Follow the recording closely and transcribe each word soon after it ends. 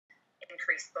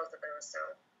increased both of those. So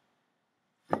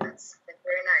that's been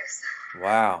very nice.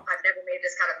 Wow. I've never made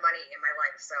this kind of money in my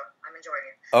life, so I'm enjoying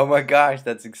it. Oh my gosh,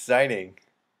 that's exciting.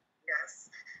 Yes.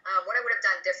 What I would have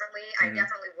done differently, I Hmm.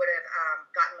 definitely would have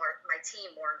gotten my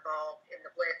team more involved in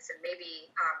the Blitz and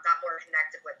maybe got more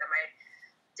connected with them. I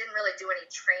didn't really do any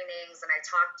trainings, and I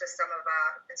talked to some of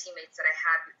the teammates that I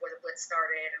had before the Blitz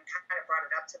started and kind of brought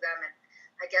it up to them, and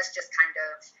I guess just kind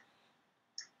of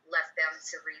left them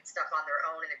to read stuff on their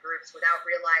own in the groups without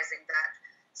realizing that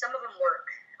some of them work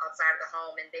outside of the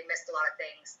home and they missed a lot of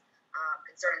things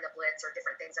concerning the Blitz or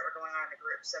different things that were going on in the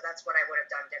group. So that's what I would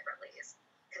have done differently, is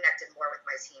connected more with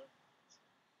my team.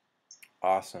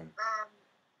 Awesome.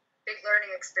 Big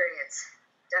learning experience.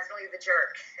 Definitely the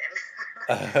jerk. And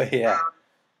Oh yeah.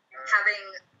 having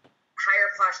higher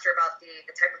posture about the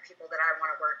type of people that I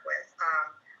want to work with.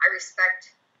 I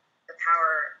respect the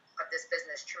power of this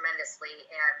business tremendously,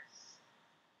 and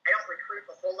I don't recruit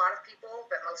a whole lot of people,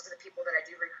 but most of the people that I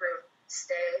do recruit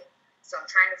stay. So I'm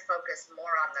trying to focus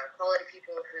more on the quality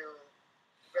people who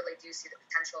really do see the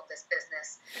potential of this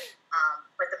business.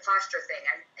 But the posture thing,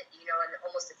 in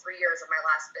almost the 3 years of my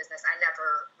last business, I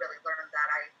never really learned that.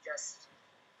 I just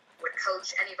would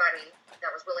coach anybody that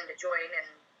was willing to join, and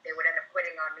they would end up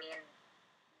quitting on me. And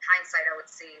in hindsight, I would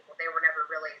see, well, they were never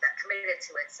really that committed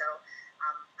to it. So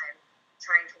I'm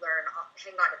trying to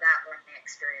hang on to that learning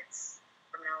experience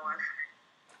from now on.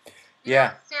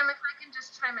 Yeah. Sam, if I can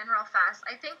just chime in real fast,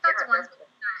 I think that's one thing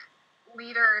that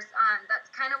leaders, that's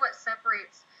kind of what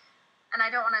separates, and I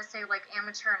don't want to say like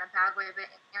amateur in a bad way, but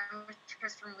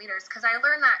amateurs from leaders, because I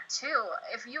learned that too.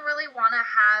 If you really want to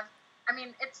have,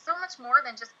 it's so much more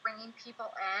than just bringing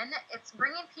people in. It's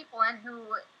bringing people in who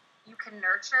you can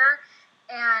nurture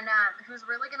and who's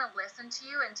really going to listen to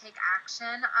you and take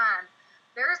action.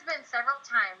 There's been several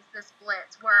times this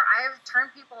Blitz where I've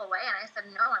turned people away and I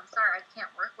said, no, I'm sorry, I can't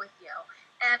work with you.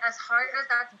 And as hard as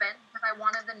that's been because I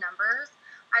wanted the numbers,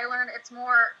 I learned it's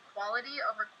more quality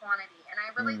over quantity. And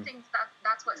I really think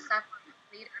that's what separates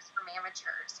leaders from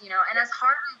amateurs, And as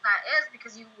hard as that is,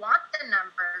 because you want the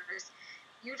numbers,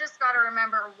 you just got to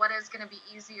remember what is going to be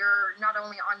easier, not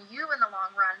only on you in the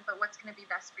long run, but what's going to be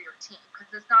best for your team, because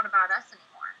it's not about us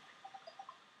anymore.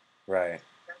 Right.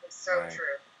 That is so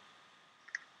true.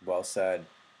 Well said.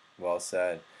 Well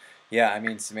said. Yeah,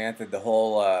 Samantha, the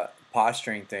whole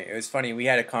posturing thing, it was funny. We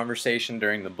had a conversation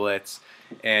during the Blitz,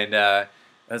 and I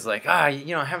was like, I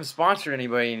haven't sponsored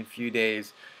anybody in a few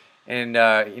days. And,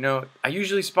 I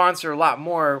usually sponsor a lot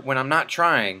more when I'm not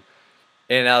trying.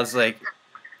 And I was like,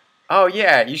 oh,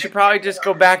 yeah, you should probably just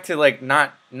go back to, like,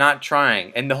 not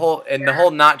trying. And the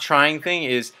whole not trying thing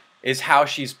is how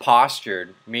she's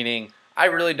postured, meaning I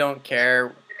really don't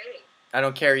care. I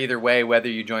don't care either way whether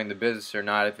you join the business or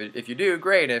not. If you do,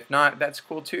 great. If not, that's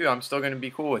cool too. I'm still going to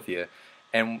be cool with you.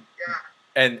 And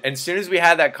as soon as we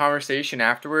had that conversation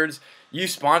afterwards, you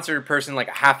sponsored a person like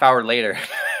a half hour later.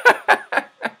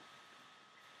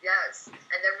 Yes.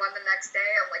 And then the next day,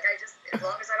 I'm like, as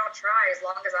long as I don't try, as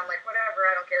long as I'm like, whatever,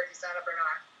 I don't care if you sign up or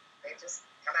not. They just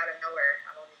come out of nowhere.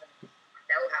 I don't even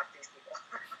know half these people.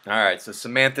 All right. So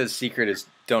Samantha's secret is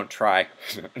don't try.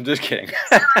 I'm just kidding.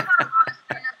 Yes.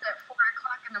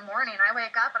 In the morning, I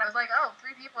wake up and I was like, oh,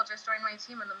 3 people just joined my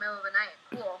team in the middle of the night.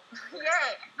 Cool.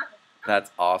 Yay. That's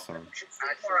awesome.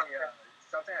 Actually,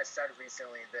 something I said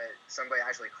recently that somebody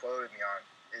actually quoted me on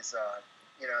is,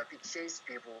 if you chase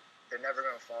people, they're never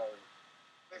going to follow you.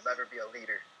 You'll never be a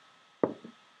leader.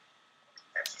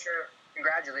 That's true.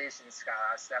 Congratulations, Scott.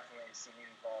 I definitely seen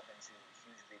you evolve into a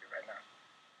huge leader right now.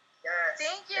 Yes.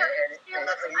 Thank you.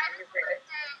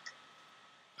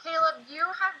 Caleb, you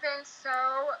have been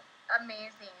so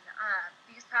amazing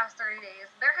these past 30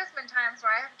 days. There has been times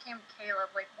where I have came to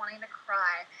Caleb like wanting to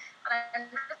cry, and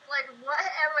I'm just like, what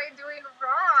am I doing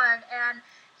wrong? And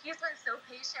he's been so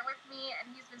patient with me, and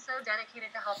he's been so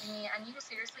dedicated to helping me, and you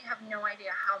seriously have no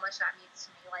idea how much that means to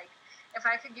me. Like, if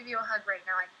I could give you a hug right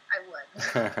now, I would.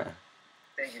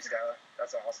 Thank you, Skylar.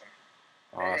 That's awesome.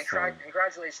 Awesome. And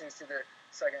congratulations to the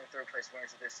second and third place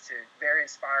winners of this too. Very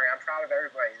inspiring. I'm proud of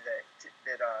everybody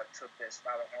that took this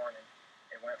by the horn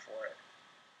and went for it.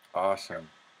 Awesome.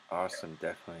 Awesome,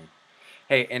 definitely.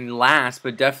 Hey, and last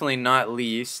but definitely not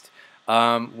least,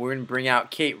 we're gonna bring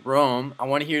out Kate Rome. I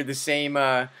want to hear the same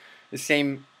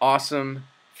awesome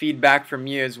feedback from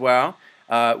you as well.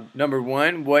 Number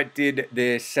one, what did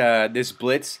this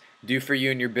Blitz do for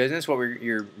you in your business? What were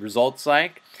your results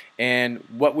like? And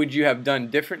what would you have done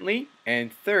differently?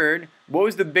 And third, what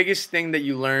was the biggest thing that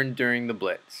you learned during the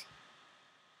Blitz?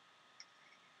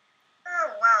 Oh,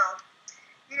 wow.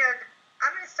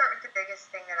 I'm going to start with the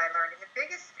biggest thing that I learned. And the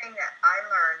biggest thing that I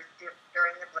learned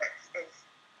during the Blitz is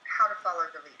how to follow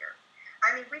the leader.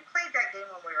 I mean, we played that game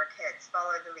when we were kids,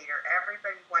 follow the leader.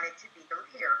 Everybody wanted to be the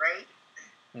leader, right?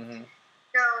 Mm-hmm.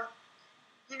 So,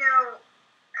 you know,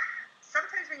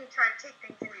 sometimes when you try to take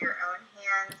things into your own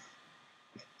hands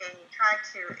and you try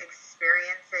to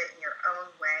experience it in your own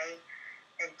way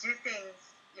and do things,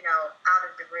 you know, out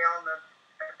of the realm of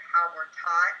how we're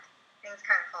taught, things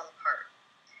kind of fall apart.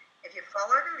 If you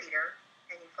follow the leader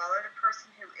and you follow the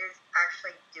person who is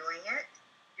actually doing it,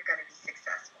 you're going to be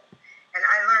successful. And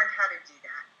I learned how to do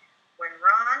that. When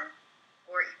Ron,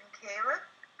 or even Caleb,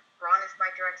 Ron is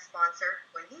my direct sponsor,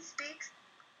 when he speaks,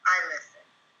 I listen.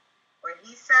 When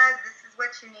he says, this is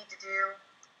what you need to do,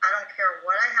 I don't care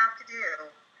what I have to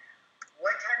do,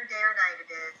 what time of day or night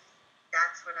it is,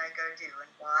 that's what I go do.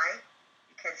 And why?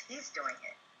 Because he's doing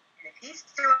it. And if he's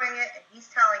doing it and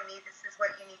he's telling me this is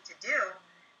what you need to do,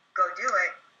 go do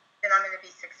it, then I'm going to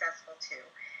be successful too.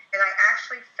 And I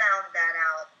actually found that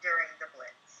out during the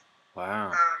Blitz.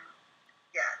 Wow.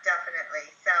 Yeah, definitely.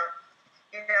 So,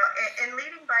 you know, and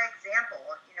leading by example,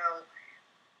 you know,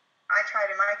 I try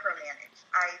to micromanage.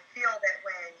 I feel that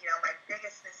when, you know, my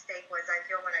biggest mistake was I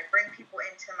feel when I bring people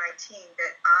into my team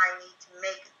that I need to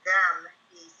make them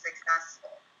be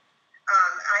successful.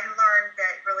 I learned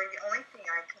that really the only thing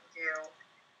I can do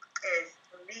is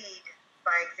lead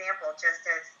by example, just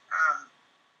as,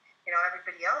 you know,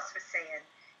 everybody else was saying.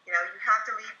 You know, you have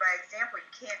to lead by example.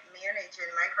 You can't manage and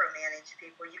micromanage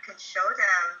people. You can show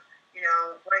them, you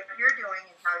know, what you're doing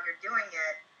and how you're doing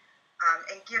it,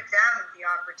 and give them the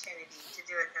opportunity to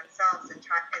do it themselves and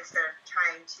instead of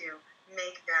trying to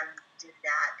make them do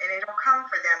that. And it'll come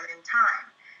for them in time.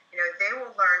 You know, they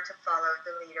will learn to follow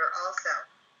the leader also.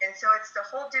 And so it's the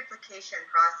whole duplication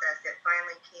process that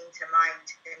finally came to mind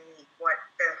to me, what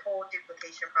the whole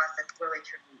duplication process really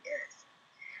truly is.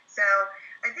 So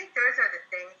I think those are the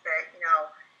things that, you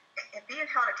know, and being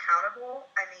held accountable.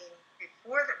 I mean,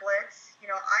 before the Blitz, you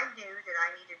know, I knew that I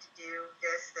needed to do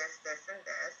this, and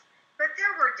this. But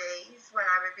there were days when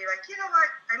I would be like, you know what?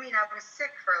 I mean, I was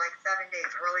sick for like 7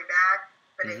 days, really bad,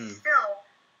 but I still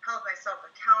held myself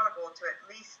accountable to at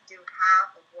least do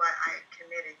half of what I had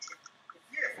committed to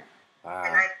do. Wow.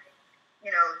 And I,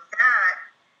 you know, that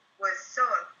was so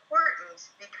important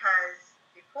because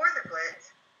before the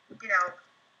Blitz, you know,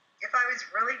 if I was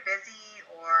really busy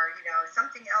or, you know,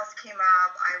 something else came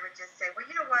up, I would just say, well,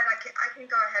 you know what, I can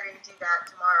go ahead and do that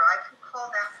tomorrow. I can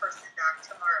call that person back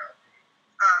tomorrow.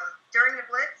 During the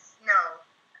Blitz, no,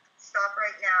 stop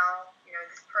right now. You know,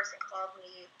 this person called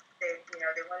me. They, you know,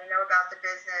 they want to know about the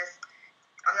business.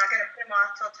 I'm not going to put them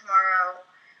off till tomorrow.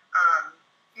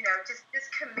 You know, just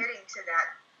committing to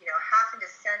that, you know, having to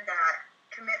send that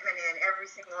commitment in every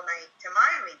single night to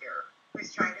my leader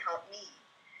who's trying to help me,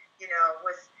 you know,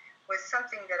 was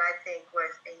something that I think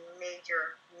was a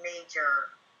major, major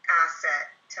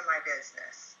asset to my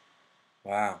business.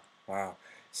 Wow. Wow.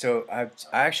 So I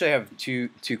actually have two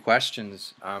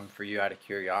questions for you out of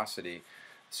curiosity.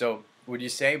 So would you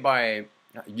say by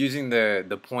using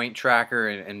the point tracker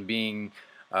and being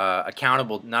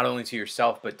accountable not only to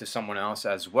yourself but to someone else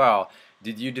as well,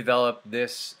 did you develop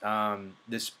this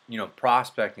this, you know,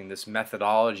 prospecting, this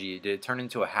methodology? Did it turn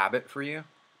into a habit for you?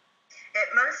 It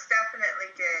most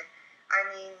definitely did.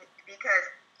 I mean, because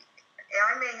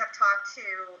I may have talked to,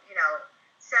 you know,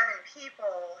 7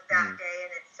 people that day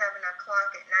and it's 7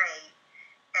 o'clock at night.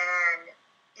 And,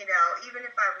 you know, even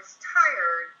if I was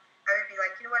tired, I would be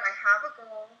like, you know what, I have a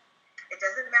goal. It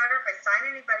doesn't matter if I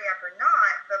sign anybody up or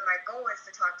not, but my goal is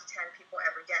to talk to 10 people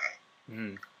every day.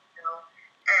 You know?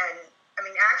 And, I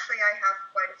mean, actually, I have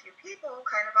quite a few people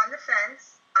kind of on the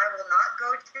fence. I will not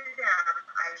go to them.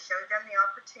 I showed them the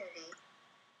opportunity.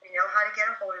 They know how to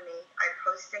get a hold of me. I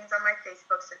post things on my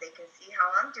Facebook so they can see how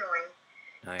I'm doing.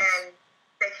 Nice. And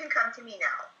they can come to me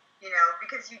now, you know,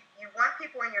 because you want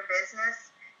people in your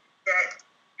business that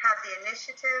have the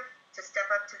initiative to step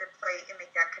up to the plate and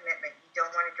make that commitment. You don't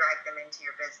want to drag them into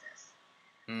your business.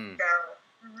 So,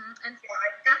 and so I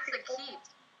think that's the key.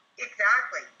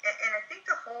 Exactly. And I think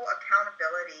the whole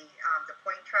accountability, the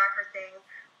point tracker thing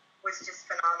was just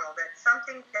phenomenal. That's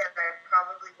something that I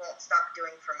probably won't stop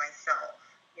doing for myself.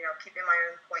 You know, keeping my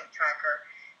own point tracker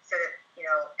so that, you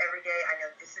know, every day I know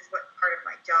this is what part of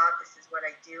my job, this is what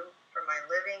I do for my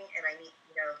living, and I need,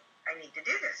 you know, I need to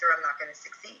do this or I'm not going to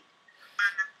succeed.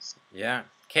 Yeah.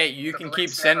 Kate, you can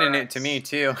keep sending it to me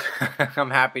too.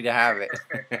 I'm happy to have it.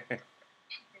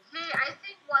 Hey, I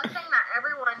think one thing that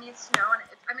everyone needs to know, and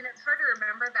I mean, it's hard to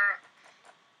remember that,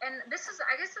 and this is,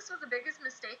 I guess this was the biggest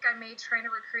mistake I made trying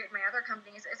to recruit my other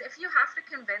companies, is if you have to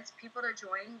convince people to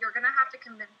join, you're going to have to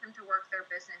convince them to work their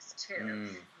business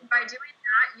too. By doing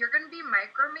that, you're going to be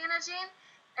micromanaging,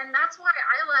 And that's why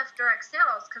I left direct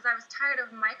sales, because I was tired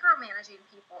of micromanaging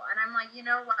people. And I'm like, you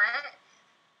know what?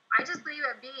 I just leave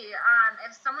it be.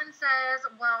 If someone says,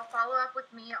 well, follow up with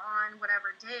me on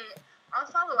whatever date, I'll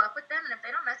follow up with them. And if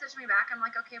they don't message me back, I'm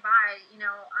like, okay, bye. You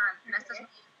know, message me.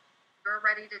 You're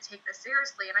ready to take this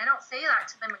seriously. And I don't say that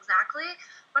to them exactly,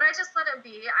 but I just let it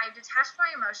be. I detached my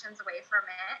emotions away from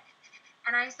it.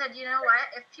 And I said, you know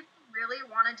what? If people really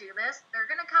want to do this, they're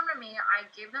going to come to me. I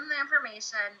give them the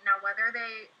information. Now, whether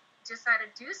they decide to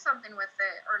do something with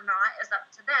it or not is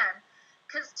up to them.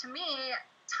 Because to me,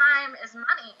 time is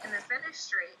money in this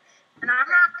industry. And I'm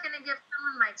not going to give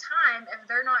someone my time if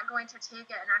they're not going to take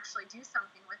it and actually do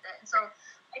something with it. And so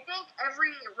I think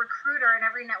every recruiter and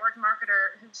every network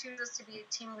marketer who chooses to be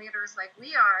team leaders like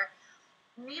we are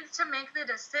needs to make the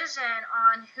decision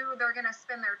on who they're going to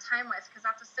spend their time with, because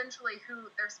that's essentially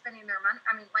who they're spending their money.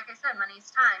 I mean, like I said,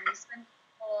 money's time.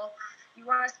 You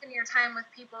want to spend your time with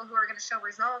people who are going to show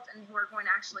results and who are going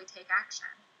to actually take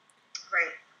action.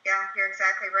 Right. Yeah, you're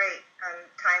exactly right.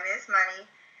 Time is money.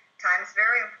 Time's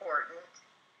very important,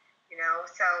 you know.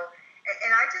 So,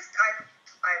 and I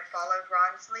followed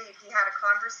Ron's lead. He had a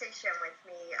conversation with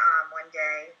me one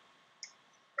day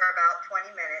for about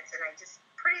 20 minutes, and I just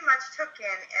pretty much took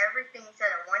in everything he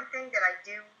said. And one thing that I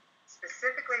do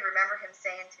specifically remember him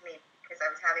saying to me, because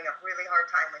I was having a really hard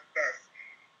time with this: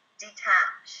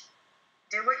 detach.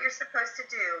 Do what you're supposed to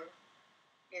do.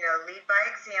 You know, lead by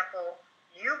example.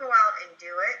 You go out and do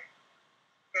it,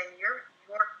 then your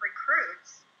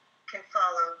recruits can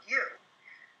follow you.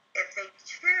 If they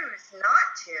choose not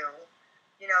to,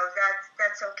 you know,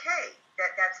 that's okay.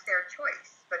 That's their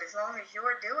choice. But as long as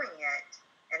you're doing it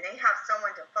and they have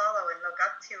someone to follow and look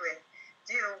up to and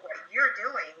do what you're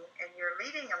doing, and you're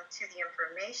leading them to the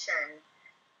information,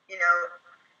 you know,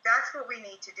 that's what we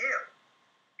need to do.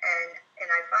 And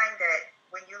I find that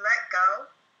when you let go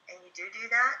and you do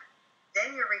that,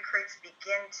 then your recruits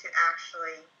begin to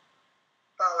actually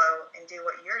follow and do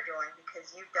what you're doing,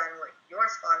 because you've done what your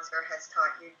sponsor has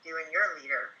taught you to do and your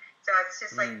leader. So it's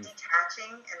just like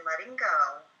detaching and letting go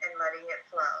and letting it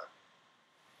flow.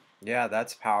 Yeah,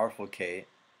 that's powerful, Kate.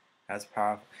 That's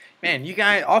powerful. Man, you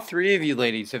guys, all three of you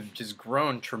ladies have just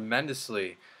grown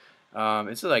tremendously.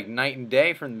 It's like night and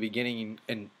day from the beginning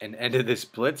and end of this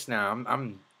Blitz now.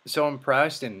 I'm so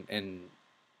impressed and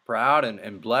proud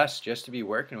and blessed just to be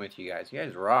working with you guys. You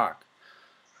guys rock.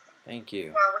 Thank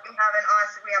you. Well, we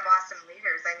have awesome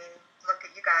leaders. I mean, look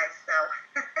at you guys. So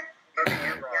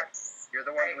you're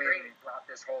the one who brought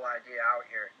this whole idea out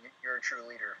here. You're a true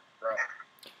leader, bro.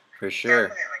 For sure.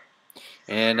 Definitely.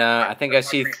 And I think I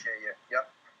see. Appreciate you. Yep.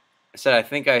 I said I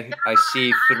think I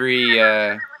see three.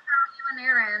 Without you and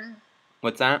Aaron.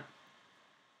 What's that?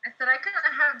 I said I couldn't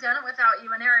have done it without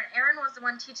you and Aaron. Aaron was the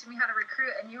one teaching me how to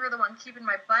recruit, and you were the one keeping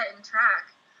my butt in track,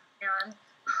 Aaron.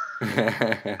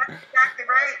 That's exactly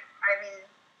right. I mean,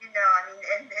 you know,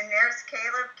 and there's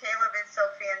Caleb. Caleb is so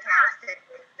fantastic.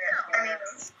 I mean, if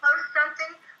he posts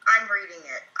something, I'm reading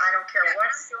it. I don't care what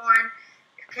I'm doing.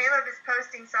 If Caleb is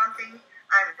posting something,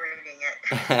 I'm reading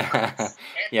it.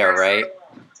 Yeah, right.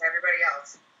 To everybody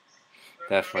else.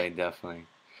 Definitely.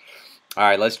 All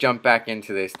right, let's jump back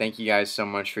into this. Thank you guys so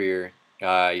much for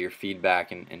your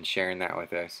feedback and sharing that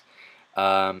with us.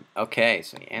 Okay,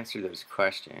 so we answered those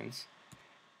questions.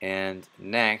 And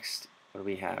next, what do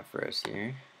we have for us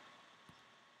here?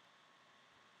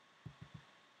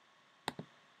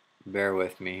 Bear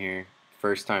with me here.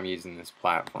 First time using this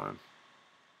platform.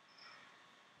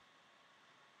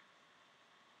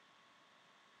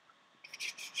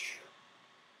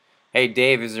 Hey,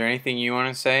 Dave, is there anything you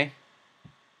want to say?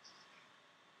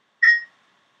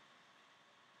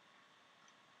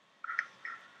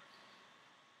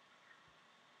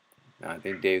 No, I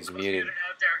think Dave's muted.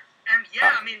 Out there.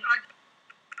 Yeah, I mean,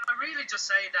 I really just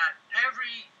say that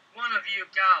every one of you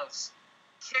gals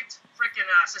kicked freaking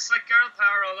ass. It's like girl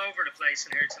power all over the place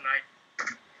in here tonight.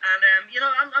 And, you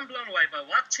know, I'm blown away by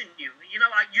watching you. You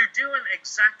know, you're doing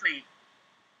exactly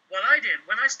what I did.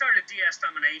 When I started DS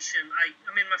Domination, I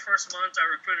mean, my first month, I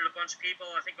recruited a bunch of people,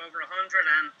 I think over 100,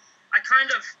 and I kind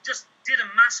of just did a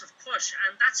massive push.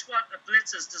 And that's what a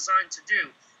Blitz is designed to do.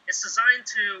 It's designed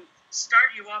to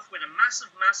start you off with a massive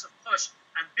push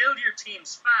and build your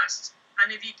teams fast.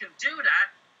 And if you can do that,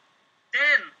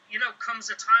 then, you know, comes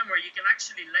a time where you can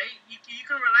actually you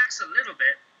can relax a little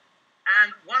bit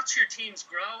and watch your teams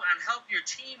grow and help your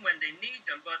team when they need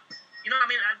them. But, you know, I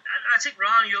mean, I think,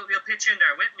 Ron, you'll pitch in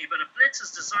there with me, but a Blitz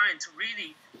is designed to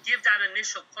really give that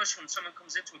initial push when someone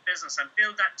comes into a business and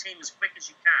build that team as quick as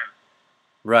you can.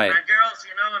 Right. And girls,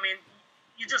 you know, I mean,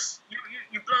 you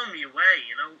blow me away,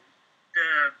 you know.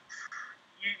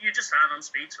 You just have, I'm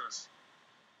speechless.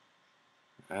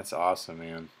 That's awesome,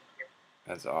 man.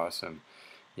 That's awesome.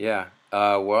 Yeah.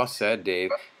 Well said,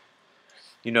 Dave.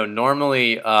 You know,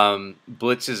 normally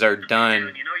blitzes are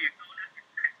done. You know, you're going out and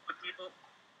connecting with people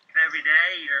every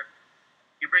day.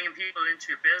 You're bringing people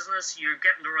into your business. You're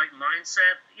getting the right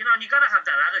mindset. You know, and you got to have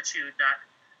that attitude that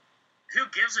who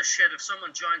gives a shit if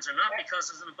someone joins or not, because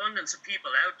there's an abundance of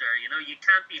people out there. You know, you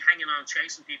can't be hanging on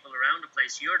chasing people around the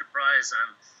place. You're the prize,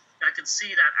 and I can see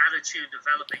that attitude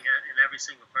developing in every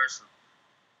single person.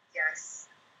 Yes.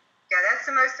 Yeah, that's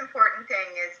the most important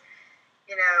thing is,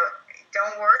 you know,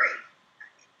 don't worry.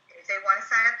 If they want to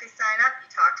sign up, they sign up.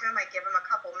 You talk to them. I give them a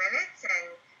couple minutes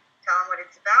and tell them what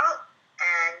it's about,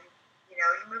 and, you know,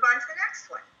 you move on to the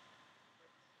next one.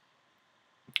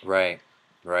 Right.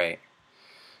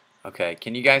 Okay,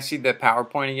 can you guys see the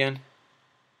PowerPoint again?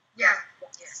 Yeah.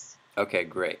 Yes. Okay,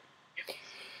 great.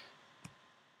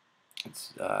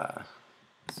 It's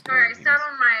Sorry, I sat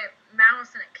on my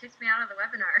mouse and it kicked me out of the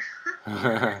webinar.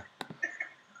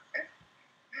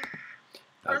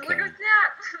 I was like, okay. what's that?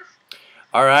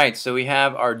 All right, so we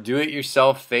have our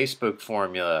do-it-yourself Facebook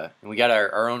formula, and we got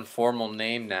our own formal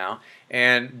name now.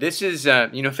 And this is,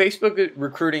 you know, Facebook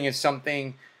recruiting is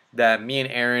something that me and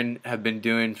Aaron have been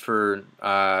doing for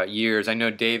years. I know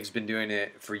Dave's been doing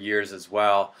it for years as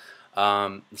well.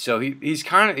 So he's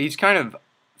kind of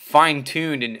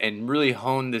fine-tuned and really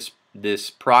honed this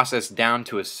process down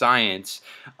to a science.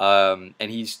 And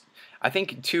I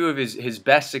think two of his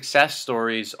best success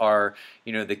stories are,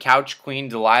 you know, the Couch Queen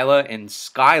Delilah and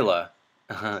Skyla.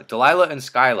 Delilah and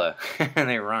Skyla,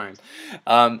 they rhyme.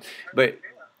 But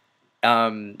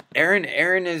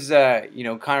Aaron is you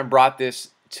know, kind of brought this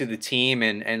to the team,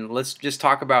 and let's just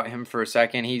talk about him for a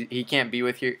second. He can't be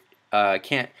with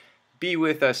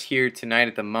us here tonight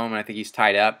at the moment. I think he's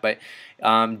tied up, but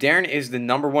Darren is the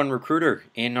 #1 recruiter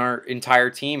in our entire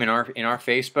team, in our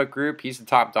Facebook group. He's the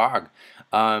top dog.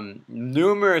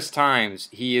 Numerous times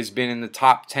he has been in the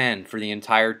top 10 for the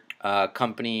entire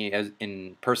company as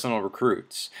in personal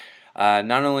recruits.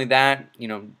 Not only that, you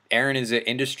know, Aaron is an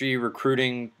industry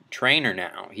recruiting trainer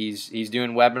now. He's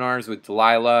doing webinars with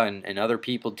Delilah and other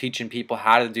people, teaching people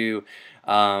how to do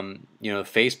you know,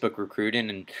 Facebook recruiting,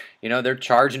 and you know, they're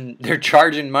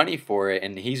charging money for it,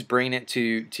 and he's bringing it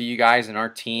to you guys and our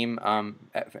team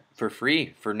for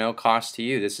free, for no cost to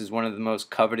you. This is one of the most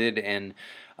coveted and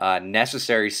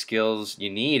necessary skills you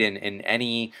need in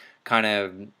any kind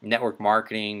of network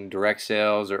marketing, direct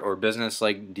sales, or business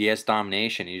like DS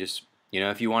domination. You just, you know,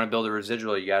 if you want to build a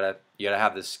residual, you gotta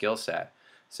have this skill set.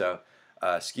 So,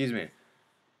 excuse me.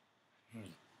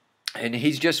 And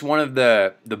he's just one of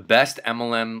the best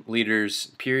MLM leaders,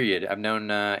 period. I've known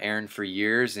Aaron for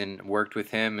years and worked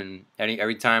with him. And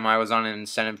every time I was on an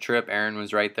incentive trip, Aaron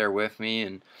was right there with me.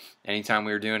 And anytime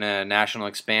we were doing a national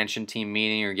expansion team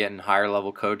meeting or getting higher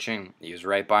level coaching, he was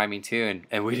right by me too.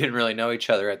 And we didn't really know each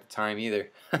other at the time either.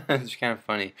 It's kind of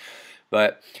funny.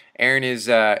 But Aaron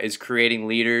is creating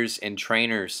leaders and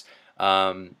trainers,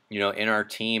 you know, in our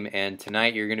team. And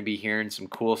tonight you're going to be hearing some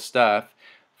cool stuff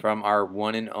from our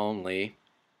one and only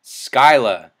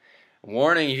Skyla.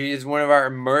 Warning, she is one of our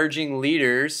emerging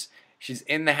leaders. She's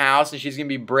in the house and she's going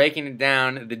to be breaking it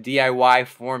down, the DIY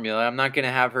formula. I'm not going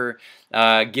to have her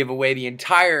give away the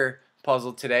entire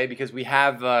puzzle today because we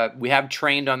have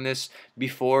trained on this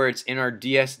before. It's in our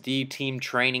DSD team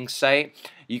training site.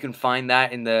 You can find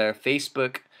that in the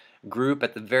Facebook group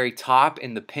at the very top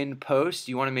in the pinned post.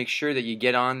 You want to make sure that you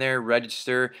get on there,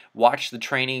 register, watch the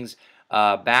trainings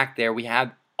back there. We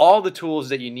have all the tools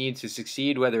that you need to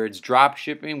succeed, whether it's drop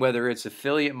shipping, whether it's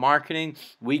affiliate marketing.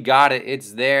 We got it.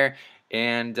 It's there.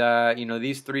 And you know,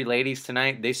 these three ladies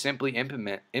tonight, they simply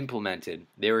implemented.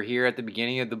 They were here at the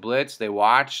beginning of the Blitz. They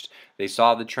watched. They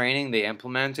saw the training. They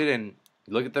implemented, and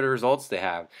look at the results they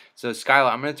have. So,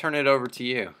 Skyla, I'm going to turn it over to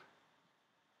you.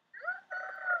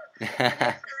 First of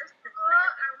all,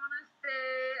 I want to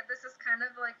say this is kind of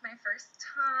like my first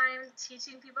time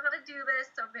teaching people how to do this,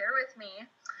 so bear with me.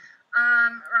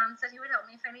 Ron said he would help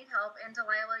me if I need help, and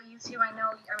Delilah, you too. I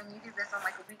know. I mean, you do this on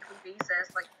like a weekly basis,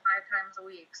 like 5 times a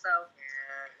week. So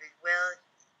yeah, well,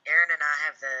 Aaron and I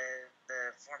have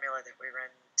the formula that we run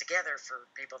together for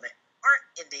people that aren't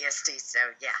in DSD.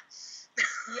 So yeah.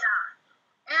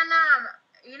 Yeah, and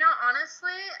you know,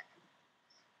 honestly,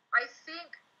 I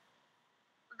think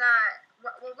that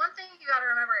well, one thing you got to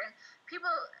remember, and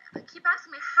people keep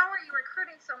asking me, how are you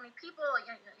recruiting so many people? And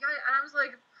I was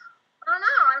like, I don't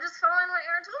know. I'm just following what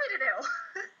Aaron told me to do.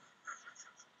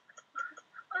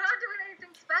 I'm not doing anything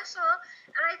special.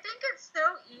 And I think it's so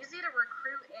easy to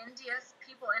recruit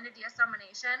people into DS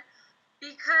domination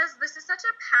because this is such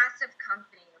a passive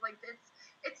company. Like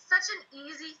it's such an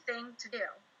easy thing to do.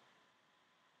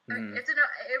 Mm-hmm.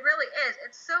 It really is.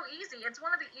 It's so easy. It's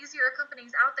one of the easier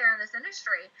companies out there in this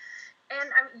industry. And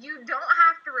you don't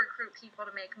have to recruit people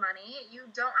to make money.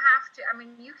 You don't have to. I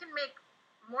mean, you can make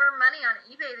more money on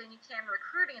eBay than you can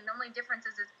recruiting. The only difference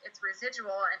is it's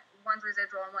residual, and one's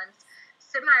residual and one's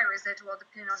semi-residual,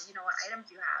 depending on what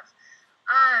items you have.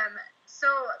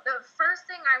 So the first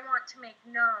thing I want to make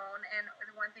known, and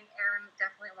the one thing Aaron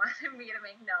definitely wanted me to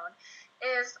make known,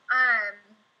 is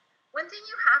one thing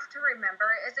you have to remember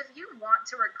is if you want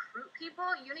to recruit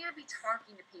people, you need to be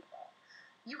talking to people.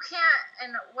 You can't,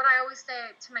 and what I always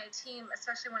say to my team,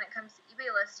 especially when it comes to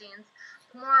eBay listings,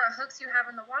 the more hooks you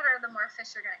have in the water, the more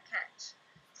fish you're going to catch.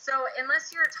 So unless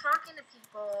you're talking to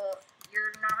people,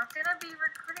 you're not going to be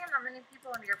recruiting that many people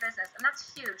into your business, and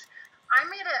that's huge. I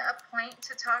made it a point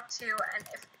to talk to,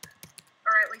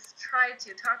 or at least try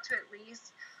to talk to at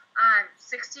least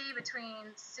 50, 60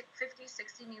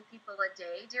 new people a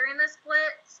day during this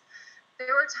Blitz.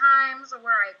 There were times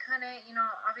where I couldn't,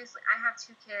 obviously I have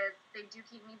 2 kids. They do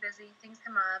keep me busy. Things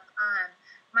come up.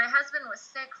 My husband was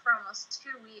sick for almost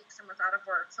 2 weeks and was out of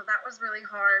work. So that was really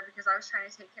hard because I was trying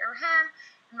to take care of him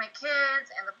and my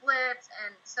kids and the Blitz.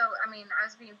 And so, I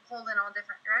was being pulled in all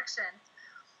different directions.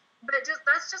 But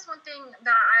that's just one thing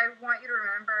that I want you to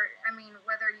remember.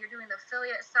 Whether you're doing the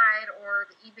affiliate side or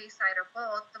the eBay side or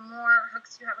both, the more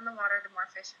hooks you have in the water, the more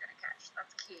fish you're going to catch.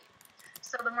 That's key.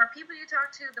 So the more people you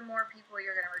talk to, the more people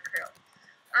you're going to recruit.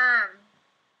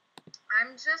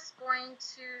 I'm just going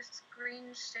to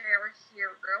screen share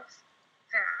here real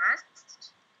fast.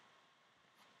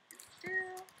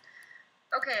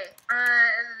 Okay,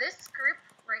 this group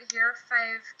right here,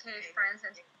 5K friends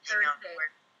and 30K.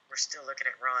 We're still looking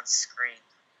at Ron's screen.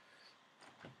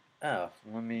 Oh,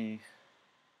 let me